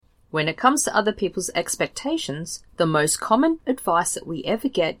When it comes to other people's expectations, the most common advice that we ever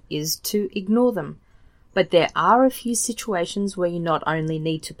get is to ignore them. But there are a few situations where you not only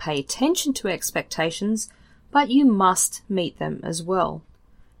need to pay attention to expectations, but you must meet them as well.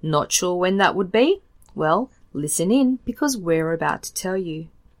 Not sure when that would be? Well, listen in because we're about to tell you.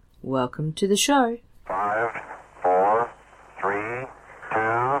 Welcome to the show. 5, 4, 3, 2,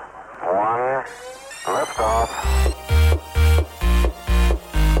 1, lift off.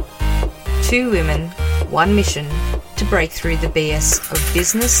 2 women, 1 mission to break through the BS of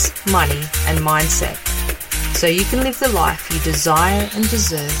business, money and mindset so you can live the life you desire and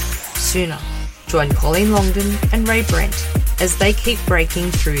deserve sooner. Join Pauline Longdon and Ray Brent as they keep breaking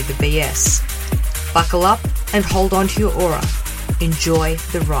through the BS. Buckle up and hold on to your aura. Enjoy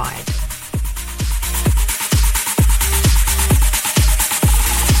the ride.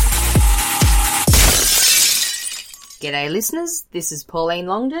 G'day listeners, this is Pauline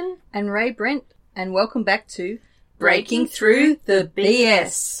Longdon and Ray Brent, and welcome back to Breaking Through the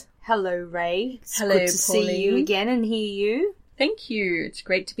BS. Hello Ray, it's Hello, good to see you again and hear you. Thank you, it's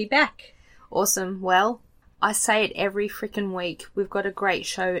great to be back. Awesome. Well, I say it every freaking week. We've got a great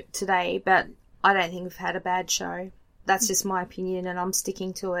show today, but I don't think we've had a bad show. That's just my opinion and I'm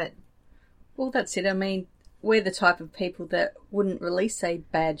sticking to it. Well, that's it. I mean, we're the type of people that wouldn't release a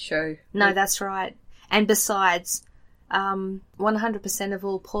bad show. No, that's right. And besides, 100% of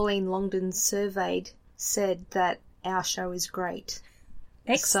all Pauline Longdon surveyed said that our show is great.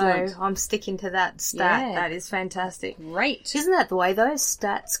 Excellent. So I'm sticking to that stat. Yeah. That is fantastic. Great. Isn't that the way though?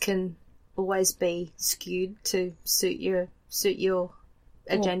 Stats can always be skewed to suit your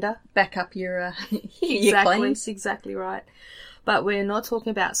agenda. Back up your Exactly, claims. exactly right. But we're not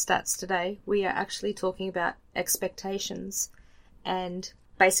talking about stats today. We are actually talking about expectations and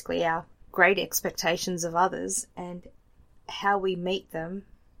basically our great expectations of others and how we meet them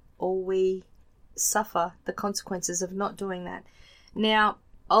or we suffer the consequences of not doing that. Now,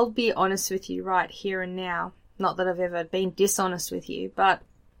 I'll be honest with you right here and now. Not that I've ever been dishonest with you, but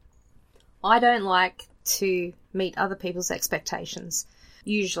I don't like to meet other people's expectations,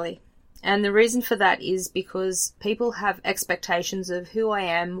 usually. And the reason for that is because people have expectations of who I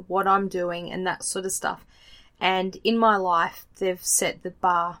am, what I'm doing, and that sort of stuff. And in my life, they've set the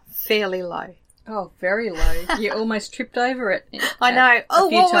bar fairly low. Oh, very low. You almost tripped over it. I know. Oh,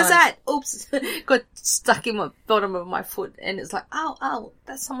 what was times. that? Oops. Got stuck in the bottom of my foot and it's like, oh,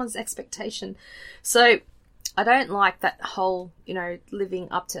 that's someone's expectation. So I don't like that whole, living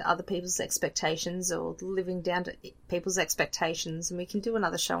up to other people's expectations or living down to people's expectations. And we can do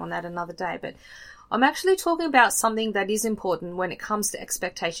another show on that another day. But I'm actually talking about something that is important when it comes to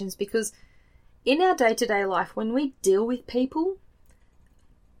expectations because in our day-to-day life, when we deal with people,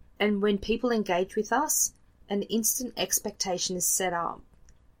 and when people engage with us, an instant expectation is set up.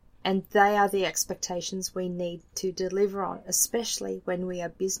 And they are the expectations we need to deliver on, especially when we are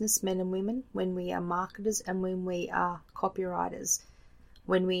businessmen and women, when we are marketers and when we are copywriters.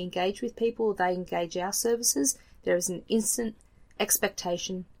 When we engage with people, they engage our services, there is an instant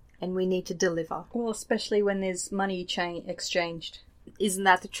expectation and we need to deliver. Well, especially when there's money exchanged. Isn't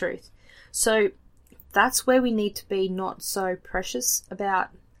that the truth? So that's where we need to be not so precious about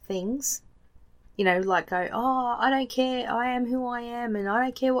things, like go, oh, I don't care, I am who I am and I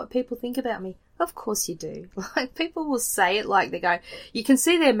don't care what people think about me. Of course you do. Like people will say it like they go, you can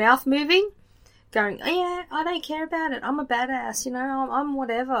see their mouth moving, going, oh yeah, I don't care about it, I'm a badass, I'm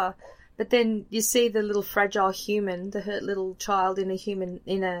whatever. But then you see the little fragile human, the hurt little child in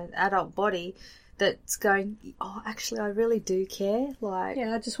an adult body that's going, oh, actually I really do care. Like,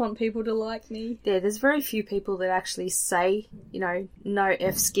 yeah, I just want people to like me. Yeah, there's very few people that actually say, no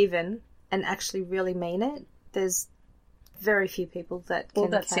F's given and actually really mean it. There's very few people that can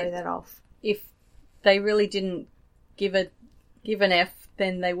carry that off. If they really didn't give an F,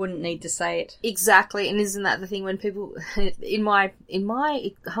 then they wouldn't need to say it. Exactly, and isn't that the thing when people, in my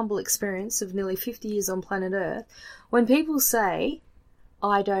humble experience of nearly 50 years on planet Earth, when people say,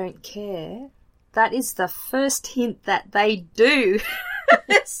 I don't care, that is the first hint that they do.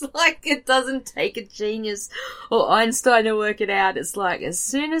 It's like it doesn't take a genius or Einstein to work it out. It's like as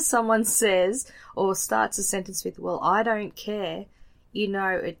soon as someone says or starts a sentence with, well, I don't care,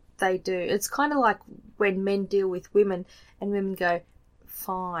 they do. It's kind of like when men deal with women and women go,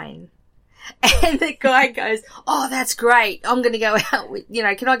 fine. And the guy goes, oh, that's great. I'm going to go out with,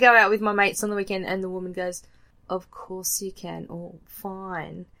 can I go out with my mates on the weekend? And the woman goes, of course you can. Oh,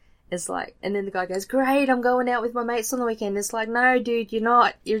 fine. It's like, and then the guy goes, great, I'm going out with my mates on the weekend. It's like, no, dude, you're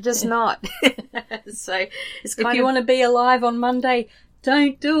not. You're just not. So it's kind if you want to be alive on Monday,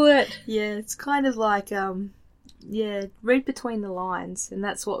 don't do it. Yeah, it's kind of like, read between the lines, and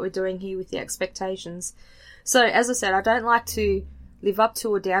that's what we're doing here with the expectations. So, as I said, I don't like to live up to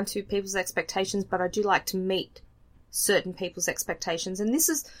or down to people's expectations, but I do like to meet certain people's expectations. And this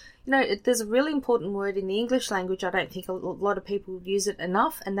is, there's a really important word in the English language. I don't think a lot of people use it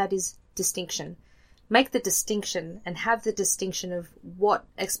enough, and that is distinction. Make the distinction and have the distinction of what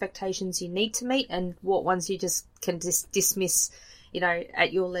expectations you need to meet and what ones you just can dismiss,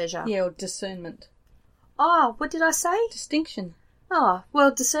 at your leisure. Yeah, or discernment. Oh, what did I say? Distinction. Oh,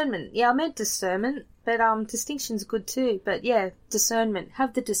 well, discernment. Yeah, I meant discernment, but distinction's good too. But yeah, discernment.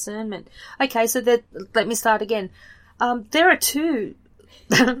 Have the discernment. Okay, so let me start again. There are two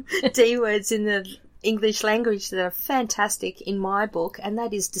D words in the English language that are fantastic in my book, and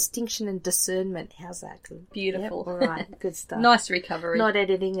that is distinction and discernment. How's that? Good? Beautiful. Yep, all right, good stuff. Nice recovery. Not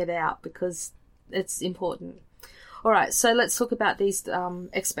editing it out because it's important. All right, so let's talk about these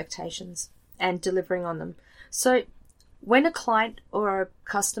expectations and delivering on them. So when a client or a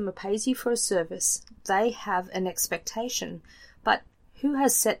customer pays you for a service, they have an expectation. But who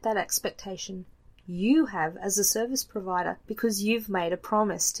has set that expectation? You have as a service provider, because you've made a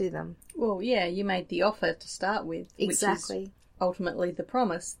promise to them. Well, yeah, you made the offer to start with. Exactly. Which is ultimately the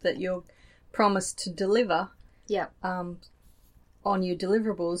promise that you're promised to deliver on your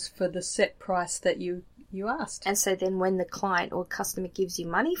deliverables for the set price that you asked. And so then when the client or customer gives you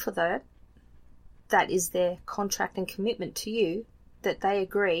money for that, that is their contract and commitment to you, that they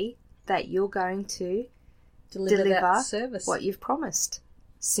agree that you're going to deliver that service. What you've promised.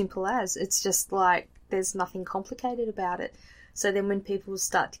 Simple as. It's just like there's nothing complicated about it. So then when people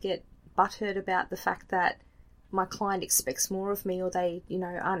start to get butthurt about the fact that my client expects more of me, or they,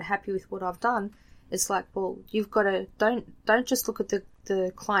 aren't happy with what I've done, it's like, well, you've got to, don't just look at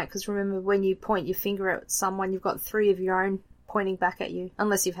the client, because remember, when you point your finger at someone, you've got 3 of your own pointing back at you,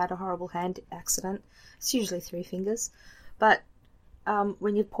 unless you've had a horrible hand accident. It's usually 3 fingers. But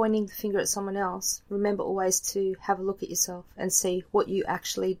when you're pointing the finger at someone else, remember always to have a look at yourself and see what you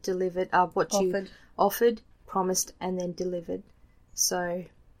actually delivered, you offered, promised, and then delivered. So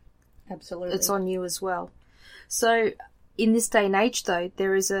absolutely, it's on you as well. So in this day and age, though,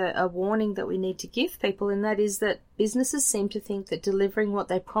 there is a warning that we need to give people, and that is that businesses seem to think that delivering what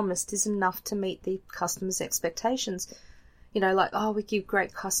they promised is enough to meet the customer's expectations. Like, oh, we give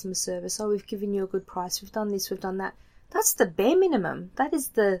great customer service. Oh, we've given you a good price. We've done this, we've done that. That's the bare minimum. That is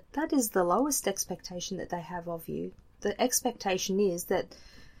the lowest expectation that they have of you. The expectation is that,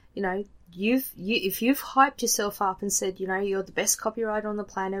 if you've hyped yourself up and said, you're the best copywriter on the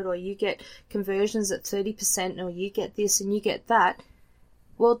planet, or you get conversions at 30%, or you get this and you get that,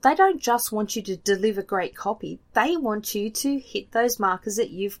 well, they don't just want you to deliver great copy. They want you to hit those markers that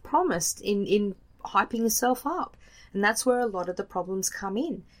you've promised in hyping yourself up. And that's where a lot of the problems come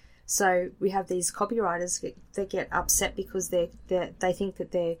in. So we have these copywriters that get upset because they think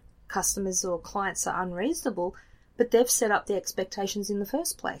that their customers or clients are unreasonable, but they've set up the expectations in the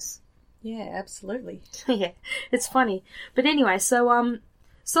first place. Yeah, absolutely. Yeah, it's funny. But anyway, so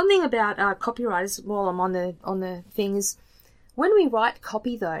something about copywriters, while I'm on the thing, is when we write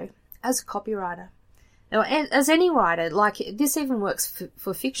copy, though, as a copywriter, or as any writer, like this even works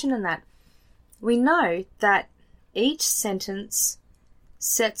for fiction and that, we know that each sentence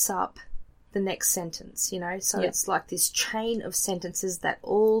sets up the next sentence, so It's like this chain of sentences that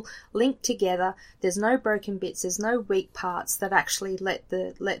all link together. There's no broken bits, there's no weak parts that actually let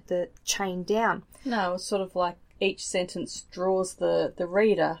the chain down. No, it's sort of like each sentence draws the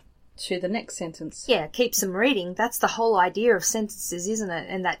reader to the next sentence. Yeah, keeps them reading. That's the whole idea of sentences, isn't it?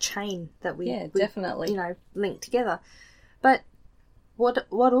 And that chain that we definitely link together. But what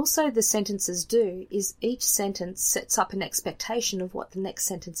also the sentences do is each sentence sets up an expectation of what the next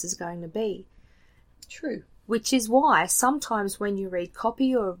sentence is going to be. True. Which is why sometimes when you read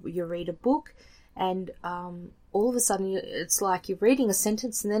copy or you read a book and all of a sudden it's like you're reading a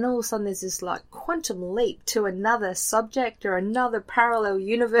sentence and then all of a sudden there's this like quantum leap to another subject or another parallel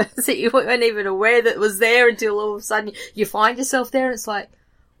universe that you weren't even aware that was there until all of a sudden you find yourself there, and it's like,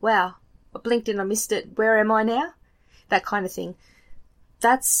 wow, I blinked and I missed it. Where am I now? That kind of thing.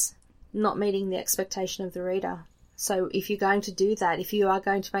 That's not meeting the expectation of the reader. So if you're going to do that, if you are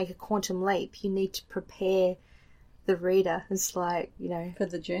going to make a quantum leap, you need to prepare the reader. It's like, for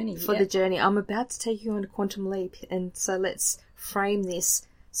the journey. The journey. I'm about to take you on a quantum leap, and so let's frame this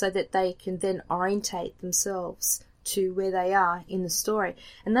so that they can then orientate themselves to where they are in the story.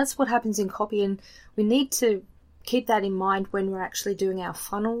 And that's what happens in copy, and we need to keep that in mind when we're actually doing our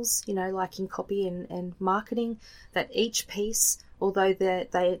funnels, like in copy and marketing, that each piece, although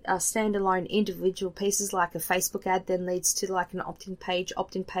they are standalone individual pieces, like a Facebook ad then leads to like an opt-in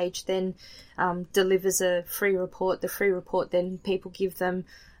page then delivers a free report. The free report, then people give them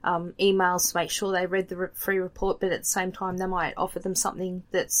emails to make sure they read the free report, but at the same time they might offer them something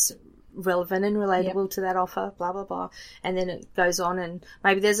that's relevant and relatable to that offer, blah, blah, blah. And then it goes on, and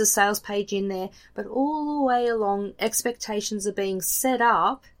maybe there's a sales page in there, but all the way along expectations are being set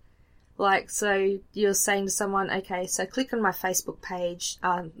up. Like, so you're saying to someone, okay, so click on my Facebook page,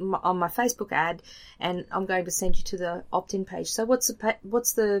 on my Facebook ad, and I'm going to send you to the opt-in page. So what's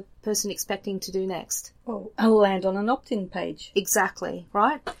the person expecting to do next? Well, I'll land on an opt-in page. Exactly,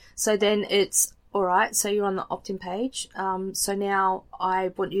 right? So then it's, all right, so you're on the opt-in page. So now I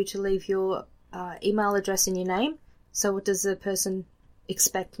want you to leave your email address and your name. So what does the person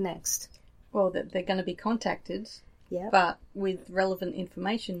expect next? Well, that they're going to be contacted, but with relevant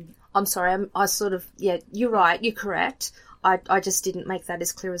information. I'm sorry, I sort of, you're right, you're correct. I just didn't make that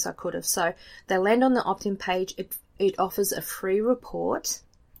as clear as I could have. So they land on the opt-in page. It offers a free report.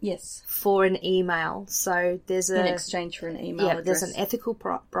 Yes. For an email. So there's in exchange for an email address. There's an ethical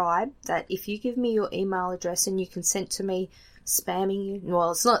bribe that if you give me your email address and you consent to me spamming you,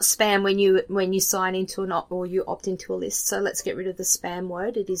 well, it's not spam when you sign into or you opt into a list. So let's get rid of the spam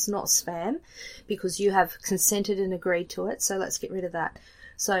word. It is not spam because you have consented and agreed to it. So let's get rid of that.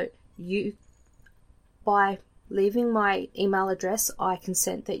 So by leaving my email address, I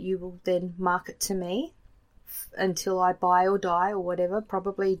consent that you will then market to me until I buy or die or whatever,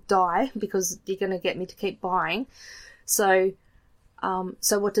 probably die because you're going to get me to keep buying. So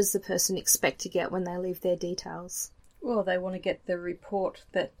what does the person expect to get when they leave their details? Well, they want to get the report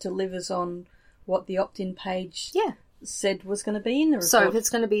that delivers on what the opt-in page said was going to be in the report. So if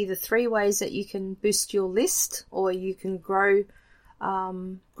it's going to be the 3 ways that you can boost your list or you can grow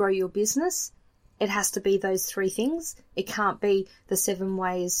your business, it has to be those 3 things. It can't be the 7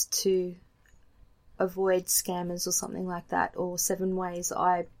 ways to avoid scammers or something like that, or 7 ways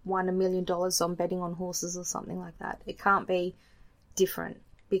I won $1 million on betting on horses or something like that. It can't be different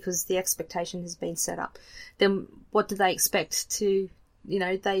because the expectation has been set up. Then what do they expect to,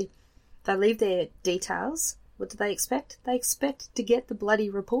 they leave their details. What do they expect? They expect to get the bloody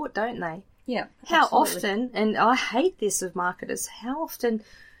report, don't they? Yeah. How absolutely. often, and I hate this of marketers, how often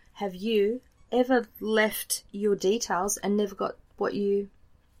have you ever left your details and never got what you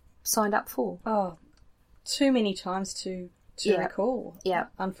signed up for? Oh, too many times to recall. Yeah.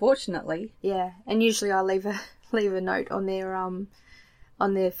 Unfortunately. Yeah. And usually I leave a note on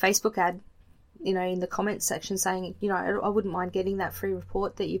their Facebook ad, in the comments section saying, I wouldn't mind getting that free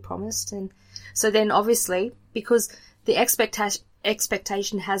report that you promised. And so then obviously, because the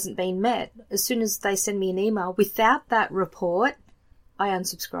expectation hasn't been met, as soon as they send me an email without that report, I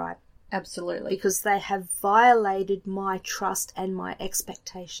unsubscribe. Absolutely. Because they have violated my trust and my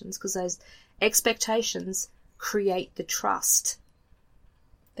expectations, because those expectations create the trust.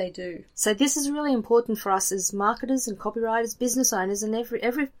 They do. So this is really important for us as marketers and copywriters, business owners, and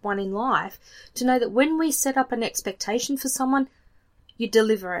everyone in life to know that when we set up an expectation for someone, you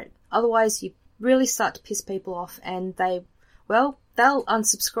deliver it. Otherwise, you really start to piss people off, and they'll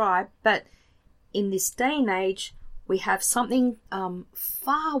unsubscribe. But in this day and age, we have something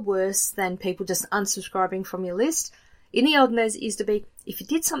far worse than people just unsubscribing from your list. In the olden days, it used to be if you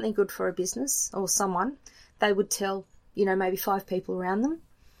did something good for a business or someone, they would tell, maybe 5 people around them.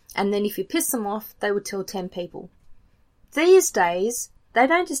 And then if you piss them off, they would tell 10 people. These days, they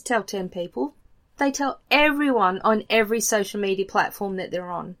don't just tell 10 people. They tell everyone on every social media platform that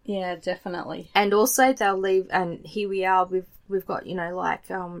they're on. Yeah, definitely. And also they'll leave, and here we are, we've got,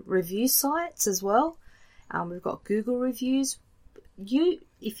 review sites as well. We've got Google reviews.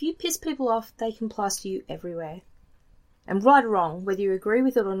 If you piss people off, they can plaster you everywhere. And right or wrong, whether you agree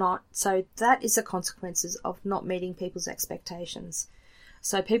with it or not, so that is the consequences of not meeting people's expectations.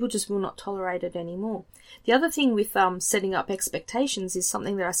 So people just will not tolerate it anymore. The other thing with setting up expectations is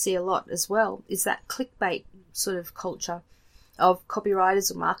something that I see a lot as well, is that clickbait sort of culture of copywriters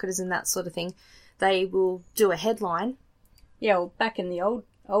or marketers and that sort of thing. They will do a headline. Yeah, well, back in the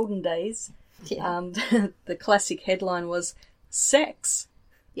olden days, the classic headline was sex.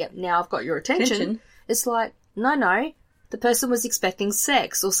 Yep, now I've got your attention. It's like, no, the person was expecting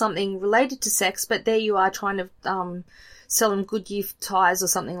sex or something related to sex, but there you are trying to sell them Goodyear tyres or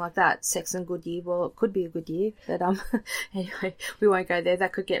something like that. Sex and Goodyear, well, it could be a good year, but anyway, we won't go there.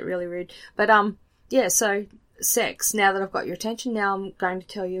 That could get really rude. But so sex. Now that I've got your attention, now I'm going to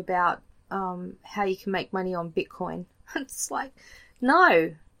tell you about how you can make money on Bitcoin. It's like,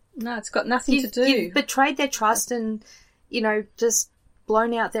 no, No, it's got nothing to do. You've betrayed their trust and, just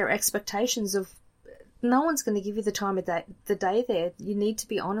blown out their expectations of no one's going to give you the time of the day there. You need to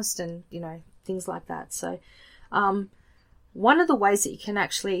be honest and, things like that. So one of the ways that you can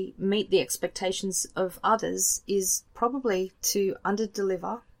actually meet the expectations of others is probably to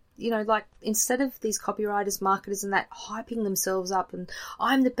under-deliver. Like instead of these copywriters, marketers and that hyping themselves up and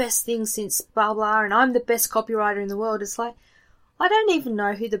I'm the best thing since blah, blah, and I'm the best copywriter in the world. It's like, I don't even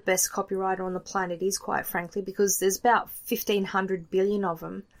know who the best copywriter on the planet is, quite frankly, because there's about 1,500 billion of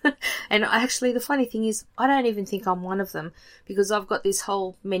them. And actually the funny thing is I don't even think I'm one of them, because I've got this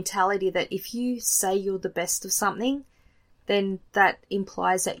whole mentality that if you say you're the best of something, then that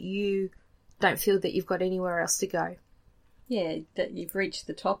implies that you don't feel that you've got anywhere else to go. Yeah, that you've reached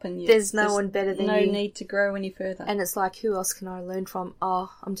the top and there's no one better than you. No need to grow any further. And it's like, who else can I learn from? Oh,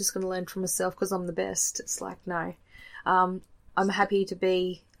 I'm just going to learn from myself because I'm the best. It's like, no. I'm happy to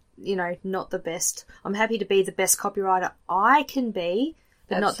be, not the best. I'm happy to be the best copywriter I can be,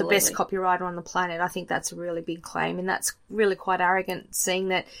 but not the best copywriter on the planet. I think that's a really big claim, and that's really quite arrogant, seeing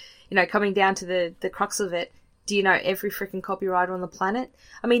that, coming down to the crux of it, do you know every freaking copywriter on the planet?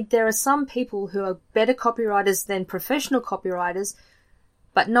 I mean, there are some people who are better copywriters than professional copywriters,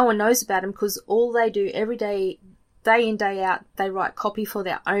 but no one knows about them because all they do every day in, day out, they write copy for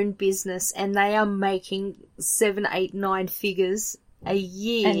their own business and they are making 7, 8, 9 figures a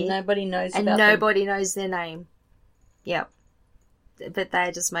year. And nobody knows about them. And nobody knows their name. Yep. But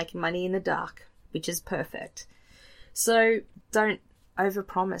they're just making money in the dark, which is perfect. So don't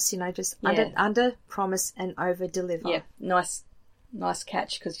overpromise, just under promise and over deliver. Yeah, nice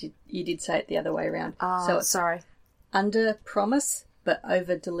catch, because you did say it the other way around. So it's sorry. Under promise but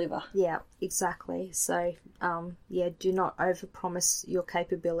over deliver. Yeah, exactly. So do not overpromise your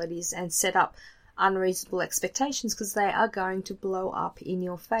capabilities and set up unreasonable expectations, because they are going to blow up in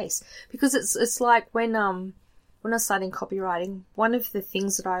your face. Because it's like when I was starting copywriting, one of the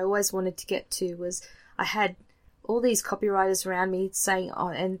things that I always wanted to get to was I had all these copywriters around me saying,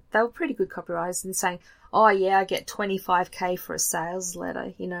 and they were pretty good copywriters, and saying, oh yeah, I get 25k for a sales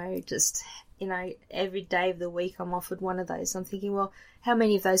letter, every day of the week I'm offered one of those. I'm thinking, well, how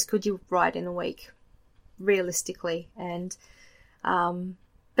many of those could you write in a week, realistically? And,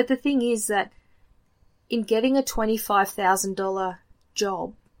 but the thing is that in getting a $25,000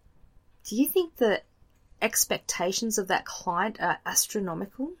 job, do you think the expectations of that client are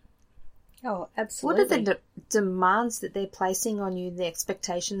astronomical? Oh, absolutely. What are the demands that they're placing on you, the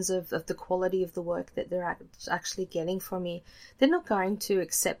expectations of the quality of the work that they're actually getting from you? They're not going to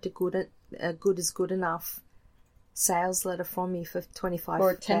accept a good is good enough sales letter from you for $25,000.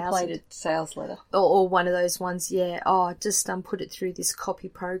 Or a templated sales letter. Or one of those ones, yeah. Oh, just put it through this copy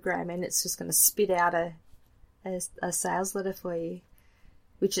program and it's just going to spit out a sales letter for you,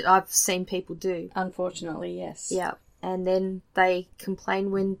 which I've seen people do. Unfortunately, yes. Yeah. And then they complain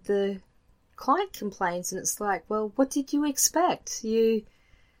when the client complains, and it's like, well, what did you expect? You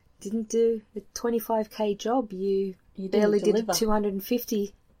didn't do a 25k job. You barely did a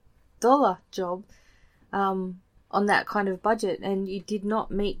 $250 job on that kind of budget, and you did not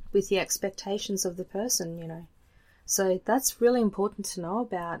meet with the expectations of the person, So that's really important to know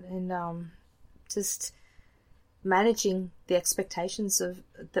about, and just managing the expectations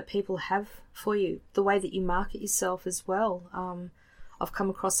that people have for you, the way that you market yourself as well. I've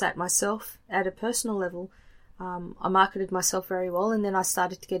come across that myself at a personal level. I marketed myself very well, and then I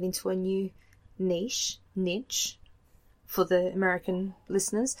started to get into a new niche for the American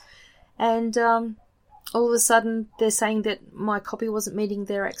listeners. And all of a sudden they're saying that my copy wasn't meeting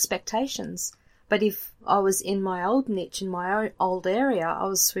their expectations. But if I was in my old niche, in my own old area, I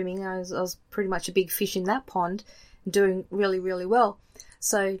was swimming, I was pretty much a big fish in that pond, doing really, really well.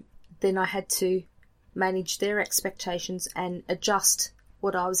 So then I had to manage their expectations and adjust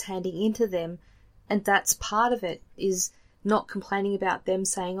what I was handing into them. And that's part of it, is not complaining about them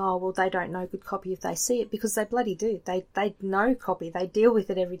saying, oh, well, they don't know good copy if they see it, because they bloody do. They know copy. They deal with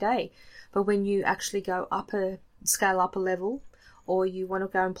it every day. But when you actually go scale up a level, or you want to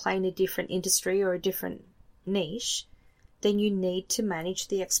go and play in a different industry or a different niche, then you need to manage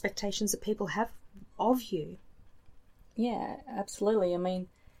the expectations that people have of you. Yeah, absolutely. I mean,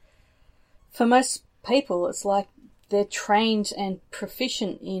 for most people, it's like they're trained and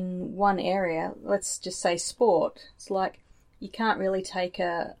proficient in one area. Let's just say sport. It's like you can't really take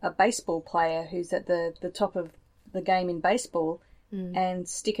a baseball player who's at the top of the game in baseball and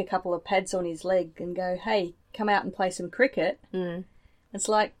stick a couple of pads on his leg and go, hey, come out and play some cricket. It's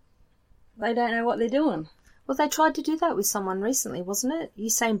like they don't know what they're doing. Well, they tried to do that with someone recently, wasn't it?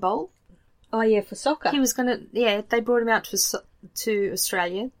 Usain Bolt. Oh, yeah, for soccer. He was going to, they brought him out to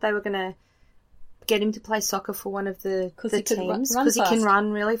Australia. They were going to get him to play soccer for one of the he could teams run because he can fast.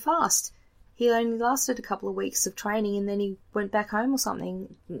 run really fast. He only lasted a couple of weeks of training and then he went back home or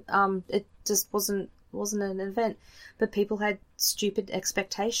something. It just wasn't an event. But people had stupid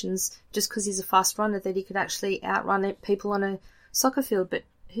expectations just because he's a fast runner that he could actually outrun people on a soccer field. But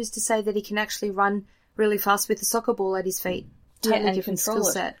who's to say that he can actually run really fast with a soccer ball at his feet? Totally and different control skill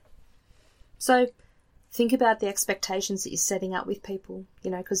it. set. So think about the expectations that you're setting up with people,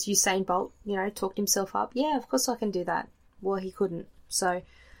 because Usain Bolt, talked himself up. Yeah, of course I can do that. Well, he couldn't. So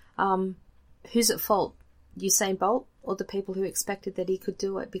who's at fault? Usain Bolt or the people who expected that he could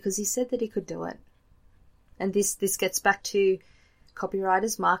do it because he said that he could do it? And this gets back to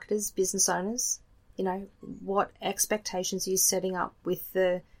copywriters, marketers, business owners. What expectations are you setting up with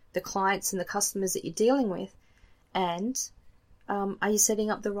the clients and the customers that you're dealing with? And are you setting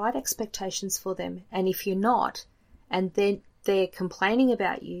up the right expectations for them? And if you're not, and then they're complaining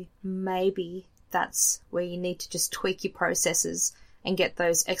about you, maybe that's where you need to just tweak your processes and get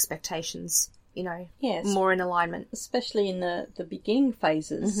those expectations, Yes. more in alignment. Especially in the beginning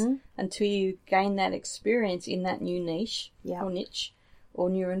phases, Mm-hmm. until you gain that experience in that new niche Yeah. or niche or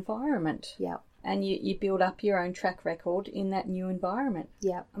new environment. Yeah, And you build up your own track record in that new environment.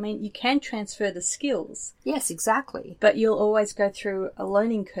 yeah. I mean, you can transfer the skills, Yes, exactly. but you'll always go through a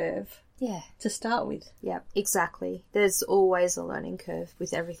learning curve Yeah. to start with. Yeah, exactly. There's always a learning curve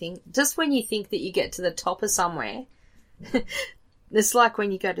with everything. Just when you think that you get to the top of somewhere, it's like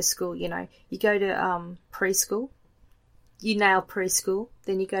when you go to school, you go to preschool, you nail preschool,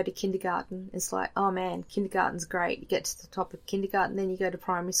 then you go to kindergarten. It's like, oh man, kindergarten's great. You get to the top of kindergarten, then you go to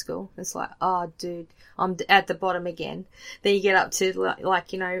primary school. It's like, oh dude, I'm at the bottom again. Then you get up to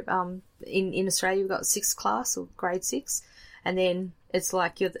in Australia we've got 6th class or grade 6, and then it's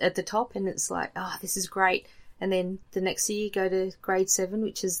like you're at the top and it's like, oh, this is great. And then the next year you go to grade 7,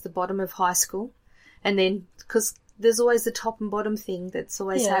 which is the bottom of high school. And then, because there's always the top and bottom thing that's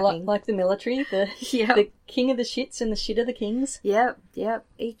always happening. like the military, Yep. the king of the shits and the shit of the kings. Yep.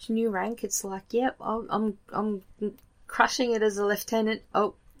 Each new rank, it's like, yep, I'm crushing it as a lieutenant.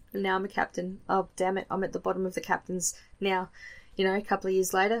 Oh, now I'm a captain. Oh, damn it, I'm at the bottom of the captains now. A couple of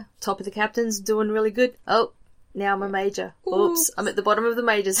years later, top of the captains, doing really good. Oh, now I'm a major. Oops, I'm at the bottom of the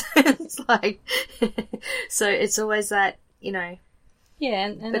majors. It's like, so it's always that, Yeah,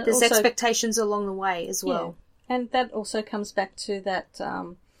 and but there's also, expectations along the way as well. Yeah. And that also comes back to that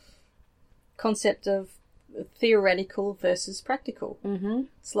concept of theoretical versus practical. Mm-hmm.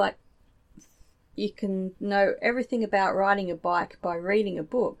 It's like you can know everything about riding a bike by reading a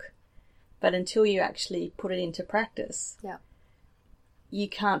book, but until you actually put it into practice, Yeah. you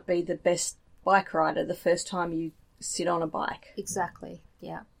can't be the best bike rider the first time you sit on a bike. Exactly.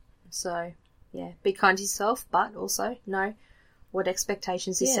 Yeah. So, yeah, be kind to yourself, but also know what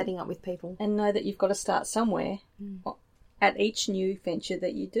expectations you're Yeah. setting up with people. And know that you've got to start somewhere at each new venture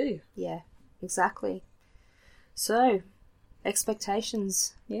that you do. Yeah, exactly. So,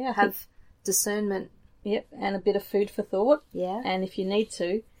 expectations. Yeah, I think- Have discernment. Yep, and a bit of food for thought. Yeah. And if you need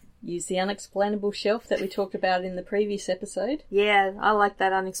to, use the unexplainable shelf that we talked about in the previous episode. Yeah, I like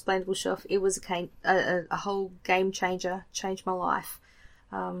that unexplainable shelf. It was a whole game changer. Changed my life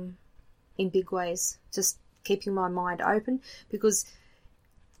in big ways. Just keeping my mind open, because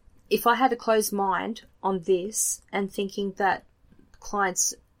if I had a closed mind on this and thinking that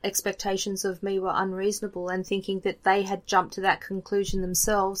clients' expectations of me were unreasonable and thinking that they had jumped to that conclusion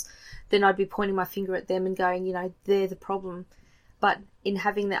themselves, then I'd be pointing my finger at them and going, they're the problem. But in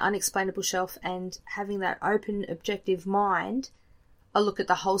having that unexplainable shelf and having that open, objective mind, I look at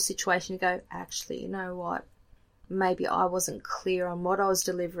the whole situation and go, actually, you know what? Maybe I wasn't clear on what I was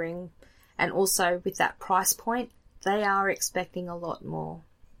delivering. And also with that price point, they are expecting a lot more.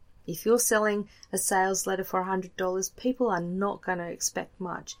 If you're selling a sales letter for $100, people are not going to expect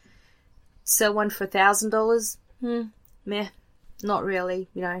much. Sell one for $1,000? Meh, not really,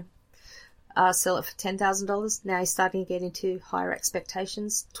 Sell it for $10,000. Now you're starting to get into higher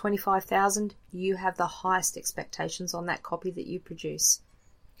expectations. $25,000, you have the highest expectations on that copy that you produce.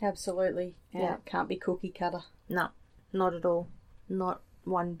 Absolutely. Yeah. It can't be cookie cutter. No, not at all. Not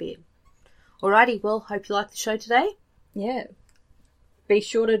one bit. Alrighty, well, hope you liked the show today. Yeah. Be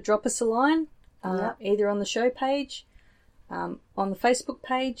sure to drop us a line, Yep. either on the show page, on the Facebook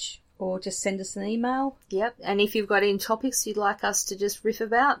page, or just send us an email. Yep, and if you've got any topics you'd like us to just riff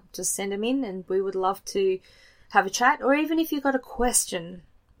about, just send them in and we would love to have a chat. Or even if you've got a question,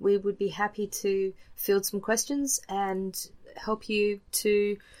 we would be happy to field some questions and help you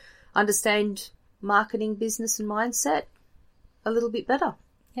to understand marketing, business and mindset a little bit better.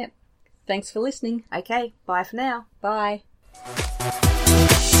 Yep. Thanks for listening. Okay, bye for now. Bye.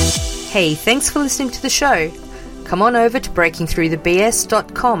 Hey, thanks for listening to the show. Come on over to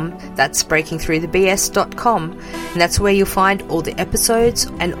breakingthroughthebs.com. That's breakingthroughthebs.com. And that's where you'll find all the episodes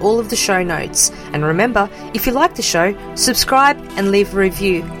and all of the show notes. And remember, if you like the show, subscribe and leave a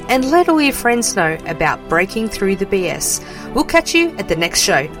review. And let all your friends know about Breaking Through the BS. We'll catch you at the next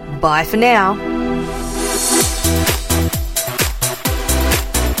show. Bye for now.